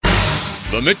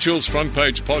The Mitchell's Front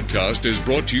Page podcast is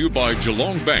brought to you by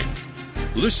Geelong Bank.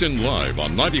 Listen live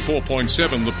on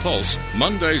 94.7 The Pulse,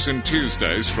 Mondays and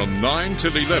Tuesdays from 9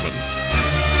 till 11.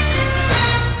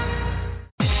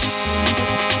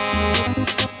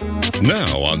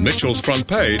 Now on Mitchell's Front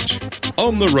Page,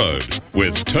 On the Road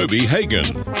with Toby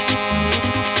Hagan.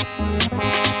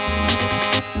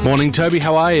 Morning, Toby.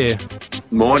 How are you?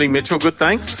 Morning, Mitchell. Good,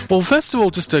 thanks. Well, first of all,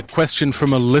 just a question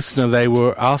from a listener. They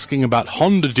were asking about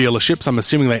Honda dealerships. I'm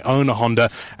assuming they own a Honda,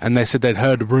 and they said they'd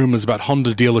heard rumours about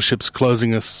Honda dealerships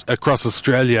closing across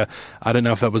Australia. I don't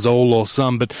know if that was all or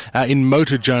some, but in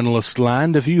motor journalist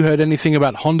land, have you heard anything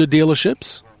about Honda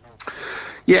dealerships?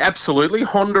 Yeah, absolutely.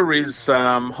 Honda's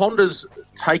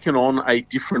taken on a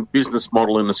different business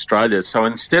model in Australia. So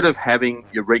instead of having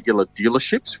your regular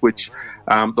dealerships, which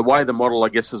the way the model, I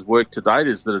guess, has worked to date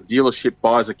is that a dealership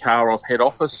buys a car off head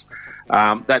office.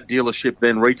 That dealership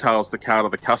then retails the car to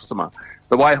the customer.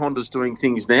 The way Honda's doing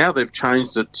things now, they've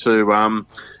changed it to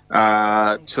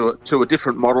a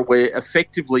different model where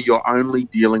effectively you're only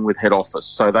dealing with head office.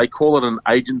 So they call it an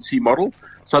agency model.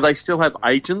 So they still have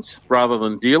agents rather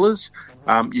than dealers.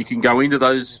 You can go into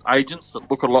those agents that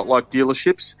look a lot like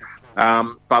dealerships,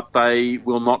 but they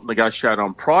will not negotiate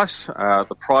on price.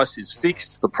 The price is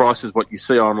fixed. The price is what you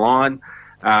see online,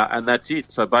 and that's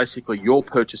it. So basically you're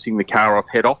purchasing the car off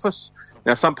head office.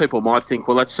 Now, some people might think,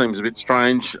 well, that seems a bit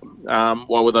strange. Why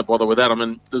would they bother with that? I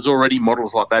mean, there's already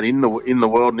models like that in the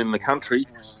world and in the country.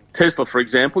 Tesla, for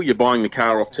example, you're buying the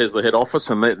car off Tesla head office,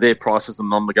 and their prices are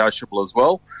non-negotiable as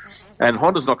well. And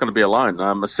Honda's not going to be alone.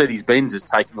 Mercedes-Benz is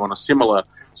taking on a similar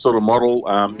sort of model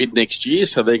mid-next year,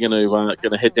 so they're going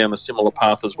to head down a similar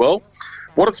path as well.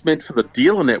 What it's meant for the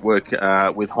dealer network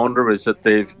with Honda is that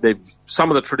they've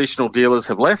some of the traditional dealers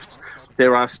have left.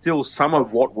 There are still some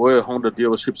of what were Honda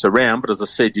dealerships around, but as I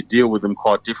said, you deal with them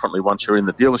quite differently once you're in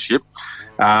the dealership.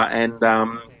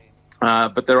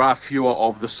 But there are fewer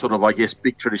of the sort of, I guess,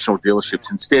 big traditional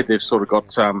dealerships. Instead, they've sort of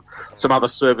got some other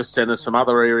service centres, some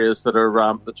other areas that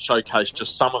are that showcase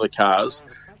just some of the cars.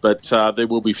 But there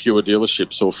will be fewer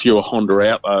dealerships or fewer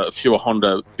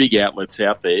Honda big outlets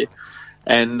out there.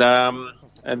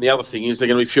 And the other thing is they're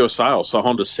going to be fewer sales. So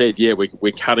Honda said, yeah,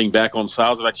 we're cutting back on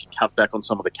sales. They've actually cut back on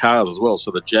some of the cars as well.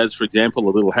 So the Jazz, for example, the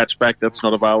little hatchback, that's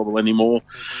not available anymore.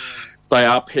 They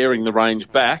are paring the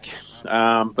range back.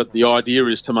 But the idea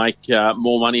is to make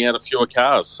more money out of fewer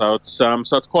cars. So it's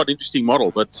quite an interesting model.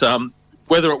 But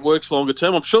whether it works longer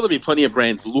term, I'm sure there'll be plenty of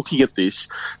brands looking at this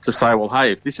to say, well,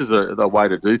 hey, if this is the way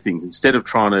to do things, instead of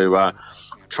trying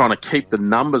to keep the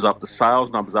numbers up, the sales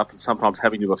numbers up, and sometimes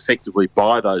having to effectively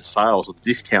buy those sales or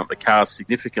discount the cars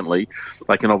significantly,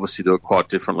 they can obviously do it quite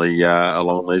differently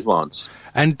along these lines.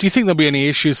 And do you think there'll be any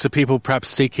issues for people perhaps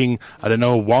seeking,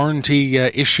 a warranty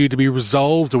issue to be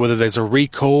resolved, or whether there's a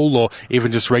recall or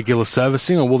even just regular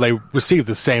servicing, or will they receive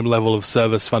the same level of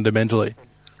service fundamentally?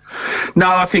 No,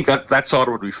 I think that side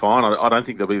would be fine. I don't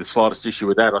think there'll be the slightest issue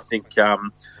with that. I think,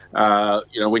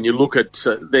 when you look at,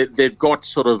 they've got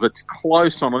sort of, it's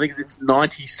close on, I think it's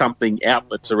 90-something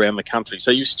outlets around the country.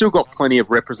 So you've still got plenty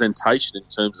of representation in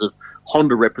terms of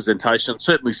Honda representation.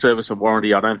 Certainly service and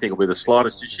warranty, I don't think will be the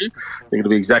slightest issue. I think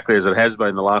it'll be exactly as it has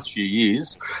been the last few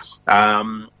years.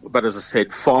 But as I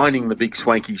said, finding the big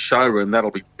swanky showroom,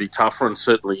 that'll be tougher, and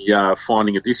certainly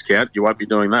finding a discount, you won't be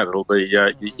doing that. It'll be,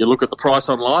 you look at the price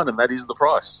online and that is the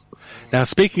price. Now,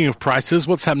 speaking of prices,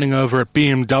 what's happening over at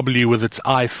BMW with its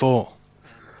i4?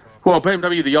 Well,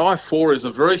 BMW, the i4 is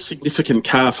a very significant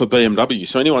car for BMW.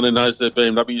 So anyone who knows their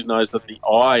BMWs knows that the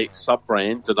i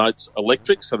sub-brand denotes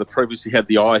electric. So they previously had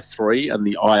the i3 and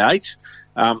the i8.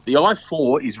 The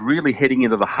i4 is really heading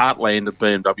into the heartland of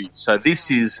BMW. So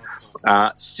this is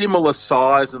similar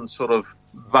size and sort of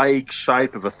vague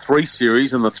shape of a 3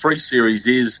 Series, and the 3 Series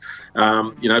is,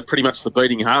 pretty much the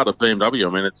beating heart of BMW.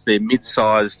 I mean, it's their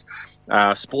mid-sized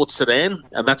sports sedan,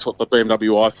 and that's what the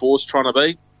BMW i4 is trying to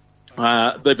be.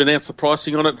 They've announced the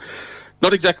pricing on it.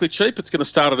 Not exactly cheap. It's going to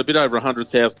start at a bit over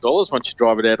 $100,000 once you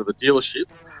drive it out of the dealership.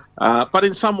 But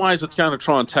in some ways, it's going to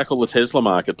try and tackle the Tesla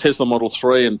market, Tesla Model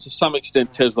 3, and to some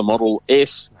extent Tesla Model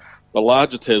S, the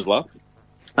larger Tesla.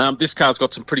 This car's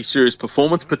got some pretty serious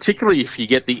performance, particularly if you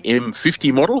get the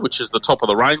M50 model, which is the top of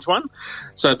the range one.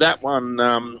 So that one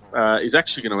is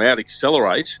actually going to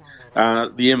out-accelerate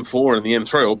the M4 and the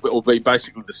M3. It will be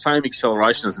basically the same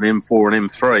acceleration as an M4 and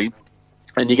M3.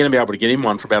 and you're going to be able to get in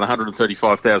one for about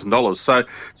 $135,000, so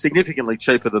significantly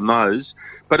cheaper than those.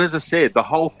 But as I said, the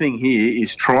whole thing here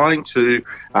is trying to,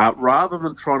 rather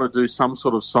than trying to do some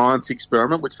sort of science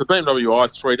experiment, which the BMW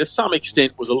i3 to some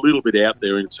extent was a little bit out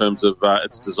there in terms of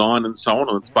its design and so on,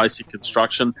 and its basic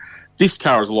construction, this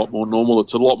car is a lot more normal.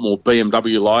 It's a lot more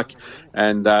BMW-like,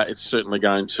 and it's certainly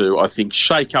going to, I think,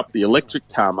 shake up the electric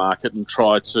car market and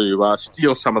try to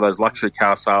steal some of those luxury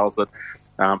car sales that,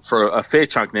 for a fair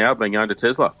chunk now, being owned to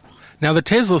Tesla. Now, the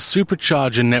Tesla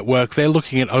Supercharger network, they're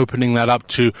looking at opening that up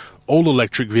to all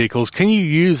electric vehicles. Can you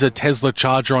use a Tesla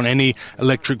charger on any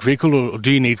electric vehicle, or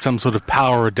do you need some sort of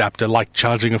power adapter like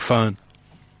charging a phone?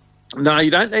 No,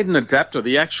 you don't need an adapter.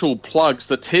 The actual plugs,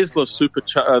 the Tesla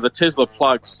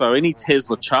plugs, so any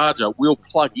Tesla charger will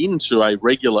plug into a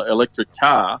regular electric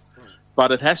car,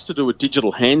 but it has to do a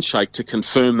digital handshake to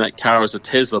confirm that car is a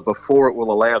Tesla before it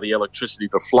will allow the electricity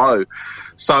to flow.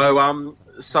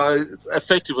 So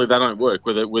effectively, they don't work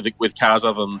with cars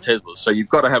other than Tesla. So you've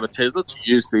got to have a Tesla to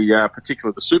use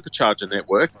particularly the supercharger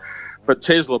network. But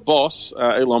Tesla boss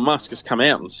Elon Musk has come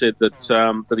out and said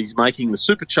that he's making the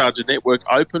supercharger network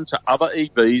open to other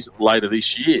EVs later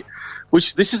this year.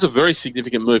 This is a very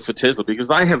significant move for Tesla, because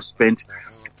they have spent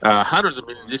hundreds of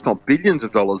millions, if not billions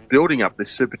of dollars, building up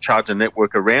this supercharger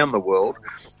network around the world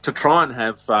to try and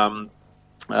have,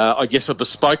 I guess, a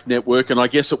bespoke network. And I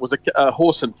guess it was a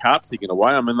horse and cart thing in a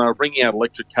way. I mean, they were bringing out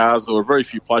electric cars. There were very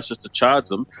few places to charge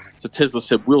them. So Tesla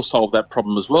said, we'll solve that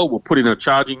problem as well. We'll put in a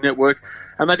charging network.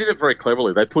 And they did it very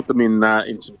cleverly. They put them in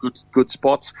some good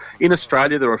spots. In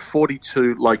Australia, there are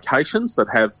 42 locations that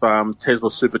have Tesla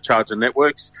supercharger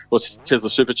networks, or Tesla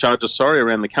superchargers,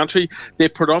 around the country. They're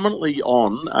predominantly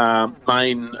on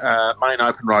main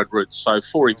open road routes. So,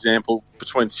 for example,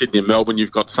 between Sydney and Melbourne,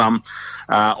 you've got some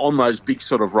on those big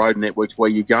sort of road networks where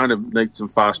you're going to need some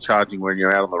fast charging when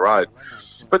you're out on the road.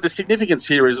 But the significance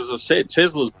here is, as I said,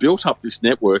 Tesla's built up this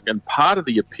network, and part of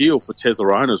the appeal for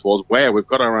Tesla owners was, wow, we've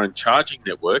got our own charging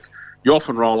network. You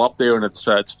often roll up there and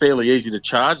it's fairly easy to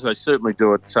charge. They certainly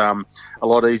do it a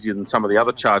lot easier than some of the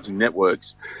other charging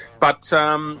networks. But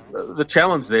the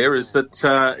challenge there is that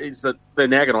they're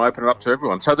now going to open it up to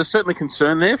everyone. So there's certainly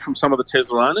concern there from some of the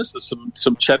Tesla owners. There's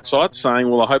some chat sites saying,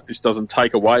 well, I hope this doesn't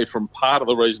take away from part of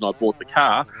the reason I bought the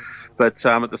car. But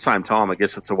at the same time, I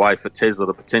guess it's a way for Tesla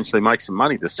to potentially make some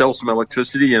money, to sell some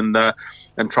electricity and try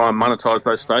and monetize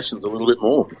those stations a little bit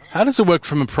more. How does it work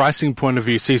from a pricing point of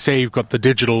view? So you say you've got the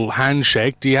digital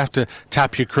handshake. Do you have to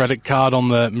tap your credit card on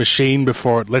the machine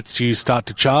before it lets you start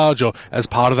to charge? Or as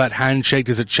part of that handshake,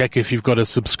 does it check if you've got a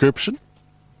subscription?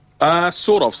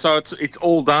 Sort of. So it's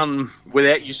all done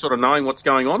without you sort of knowing what's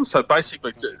going on. So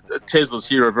basically, Teslas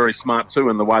here are very smart too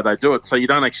in the way they do it. So you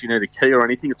don't actually need a key or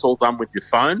anything. It's all done with your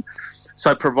phone.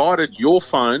 So provided your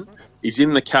phone is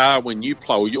in the car when you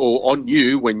plug, or on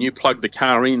you when you plug the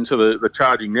car into the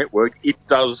charging network, it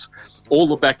does all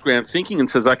the background thinking and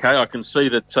says, okay, I can see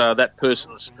that that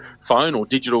person's phone or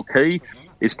digital key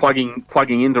is plugging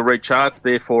in to recharge,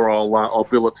 therefore I'll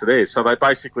bill it to there. So they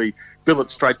basically bill it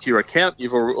straight to your account.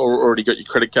 You've already got your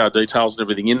credit card details and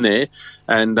everything in there,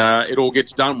 and it all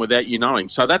gets done without you knowing.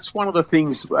 So that's one of the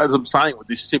things, as I'm saying, with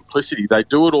this simplicity. They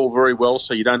do it all very well,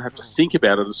 so you don't have to think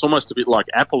about it. It's almost a bit like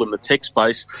Apple in the tech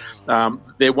space.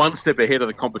 They're one step ahead of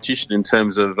the competition in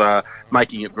terms of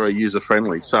making it very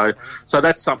user-friendly. So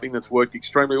that's something that's worked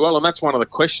extremely well, and that's one of the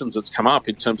questions that's come up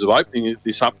in terms of opening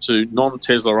this up to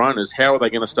non-Tesla owners. How are they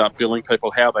going to start billing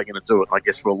people? How are they going to do it? And I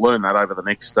guess we'll learn that over the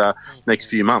next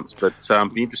few months, but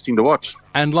be interesting to watch.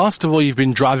 And last of all, you've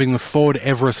been driving the Ford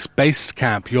Everest Base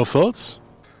Camp. Your thoughts?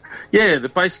 Yeah, the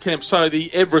Base Camp. So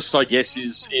the Everest, I guess,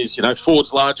 is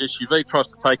Ford's large SUV. Tries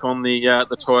to take on the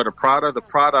Toyota Prado. The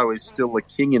Prado is still the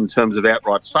king in terms of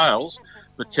outright sales.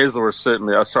 But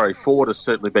Ford has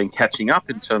certainly been catching up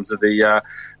in terms of the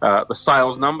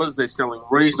sales numbers. They're selling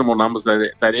reasonable numbers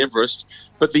that Everest.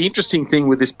 But the interesting thing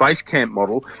with this Base Camp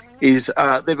model is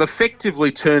they've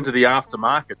effectively turned to the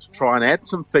aftermarket to try and add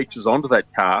some features onto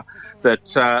that car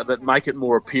that make it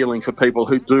more appealing for people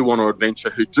who do want to adventure,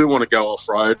 who do want to go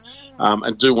off-road,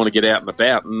 and do want to get out and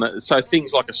about. And so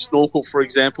things like a snorkel, for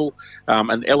example,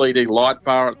 an LED light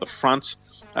bar at the front,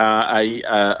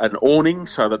 an awning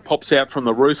so that pops out from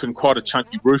the roof, and quite a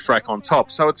chunky roof rack on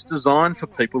top. So it's designed for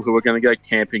people who are going to go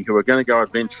camping, who are going to go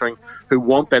adventuring, who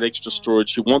want that extra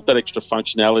storage, who want that extra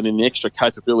functionality and the extra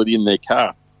capability in their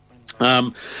car.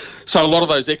 So a lot of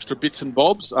those extra bits and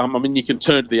bobs, you can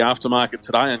turn to the aftermarket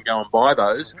today and go and buy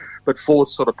those, but Ford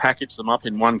sort of packaged them up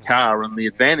in one car, and the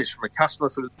advantage from a customer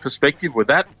perspective with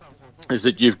that is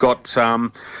that you've got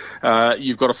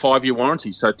you've got a 5-year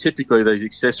warranty. So typically these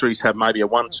accessories have maybe a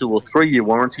 1, 2 or 3 year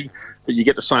warranty, but you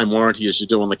get the same warranty as you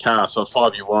do on the car. So a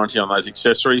 5-year warranty on those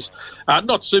accessories.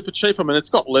 Not super cheap. I mean, it's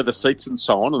got leather seats and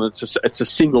so on, and it's a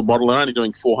single model. They're only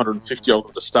doing 450 of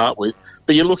them to start with,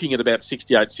 but you're looking at about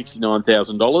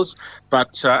 $69,000.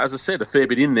 But as I said, a fair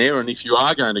bit in there, and if you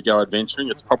are going to go adventuring,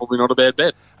 it's probably not a bad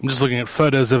bet. I'm just looking at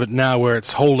photos of it now where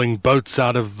it's hauling boats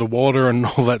out of the water and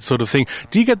all that sort of thing.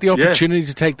 Do you get the opportunity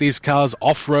to take these cars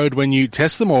off-road when you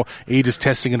test them, or are you just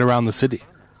testing it around the city?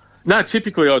 No,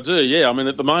 typically I do, yeah. I mean,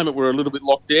 at the moment we're a little bit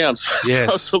locked down, so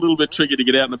it's a little bit tricky to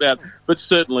get out and about. But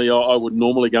certainly I would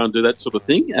normally go and do that sort of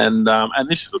thing, and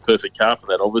this is the perfect car for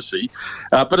that, obviously.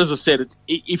 But as I said,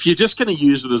 if you're just going to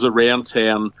use it as a round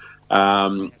town,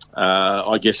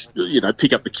 I guess,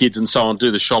 pick up the kids and so on,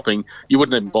 do the shopping, you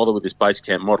wouldn't even bother with this base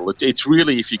camp model. It's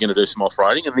really if you're going to do some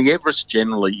off-roading, and the Everest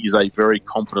generally is a very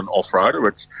competent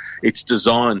off-roader. It's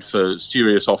designed for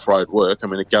serious off-road work. I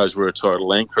mean, it goes where a Toyota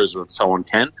Land Cruiser and so on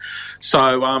can.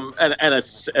 So, and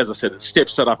it's, as I said, it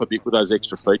steps that up a bit with those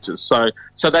extra features. So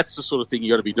that's the sort of thing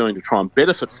you got to be doing to try and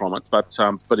benefit from it. But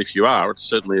if you are, it's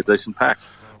certainly a decent pack.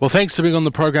 Well, thanks for being on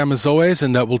the program as always,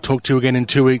 and we'll talk to you again in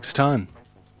 2 weeks' time.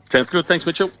 Sounds good. Thanks,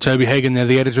 Mitchell. Toby Hagan there,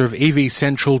 the editor of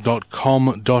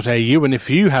evcentral.com.au. And if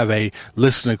you have a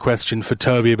listener question for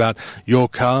Toby about your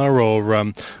car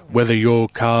or whether your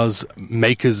car's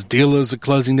makers, dealers are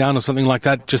closing down or something like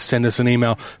that, just send us an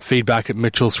email,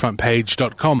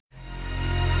 feedback@mitchellsfrontpage.com.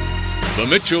 The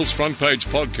Mitchell's Front Page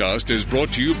podcast is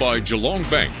brought to you by Geelong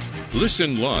Bank.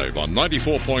 Listen live on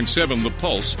 94.7 The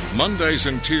Pulse, Mondays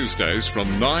and Tuesdays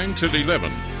from 9 till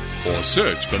 11. Or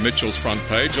search for Mitchell's Front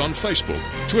Page on Facebook,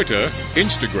 Twitter,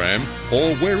 Instagram,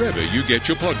 or wherever you get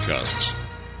your podcasts.